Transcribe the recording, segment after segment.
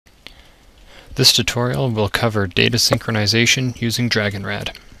This tutorial will cover data synchronization using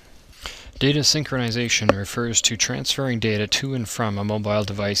DragonRad. Data synchronization refers to transferring data to and from a mobile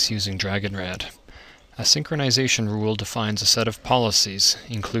device using DragonRad. A synchronization rule defines a set of policies,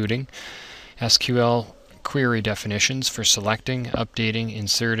 including SQL query definitions for selecting, updating,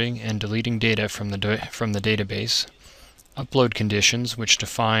 inserting, and deleting data from the database, upload conditions which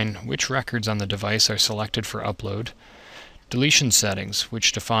define which records on the device are selected for upload, deletion settings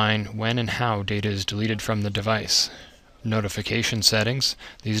which define when and how data is deleted from the device, notification settings,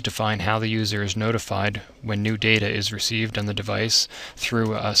 these define how the user is notified when new data is received on the device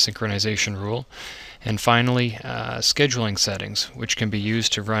through a synchronization rule, and finally scheduling settings which can be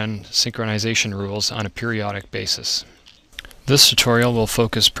used to run synchronization rules on a periodic basis. This tutorial will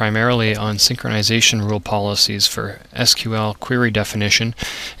focus primarily on synchronization rule policies for SQL query definition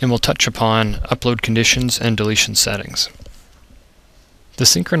and will touch upon upload conditions and deletion settings. The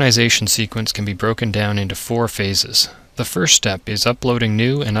synchronization sequence can be broken down into 4 phases. The first step is uploading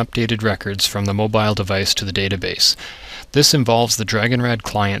new and updated records from the mobile device to the database. This involves the DragonRad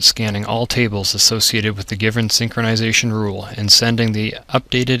client scanning all tables associated with the given synchronization rule and sending the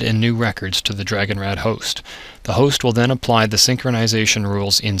updated and new records to the DragonRad host. The host will then apply the synchronization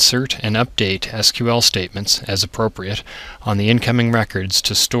rules insert and update SQL statements, as appropriate, on the incoming records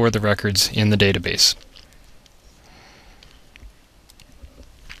to store the records in the database.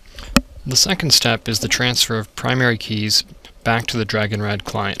 The second step is the transfer of primary keys back to the DragonRad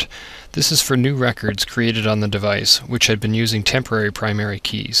client. This is for new records created on the device which had been using temporary primary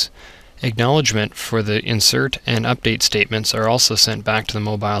keys. Acknowledgement for the insert and update statements are also sent back to the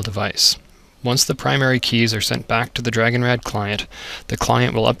mobile device. Once the primary keys are sent back to the DragonRad client, the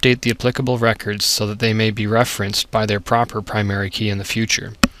client will update the applicable records so that they may be referenced by their proper primary key in the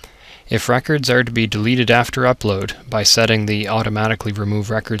future. If records are to be deleted after upload, by setting the automatically remove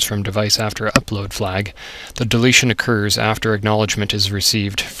records from device after upload flag, the deletion occurs after acknowledgement is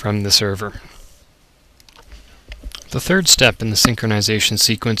received from the server. The third step in the synchronization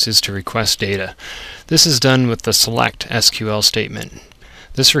sequence is to request data. This is done with the select SQL statement.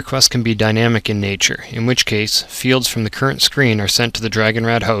 This request can be dynamic in nature, in which case fields from the current screen are sent to the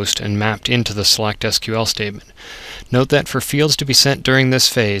DragonRad host and mapped into the select SQL statement. Note that for fields to be sent during this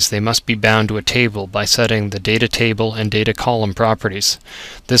phase, they must be bound to a table by setting the data table and data column properties.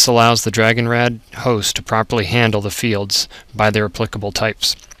 This allows the DragonRad host to properly handle the fields by their applicable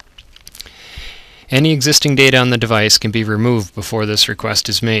types. Any existing data on the device can be removed before this request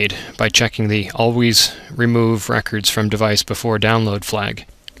is made by checking the Always Remove Records from Device Before Download flag.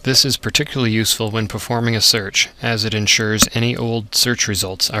 This is particularly useful when performing a search, as it ensures any old search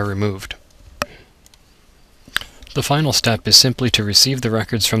results are removed. The final step is simply to receive the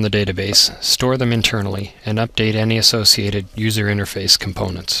records from the database, store them internally, and update any associated user interface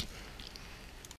components.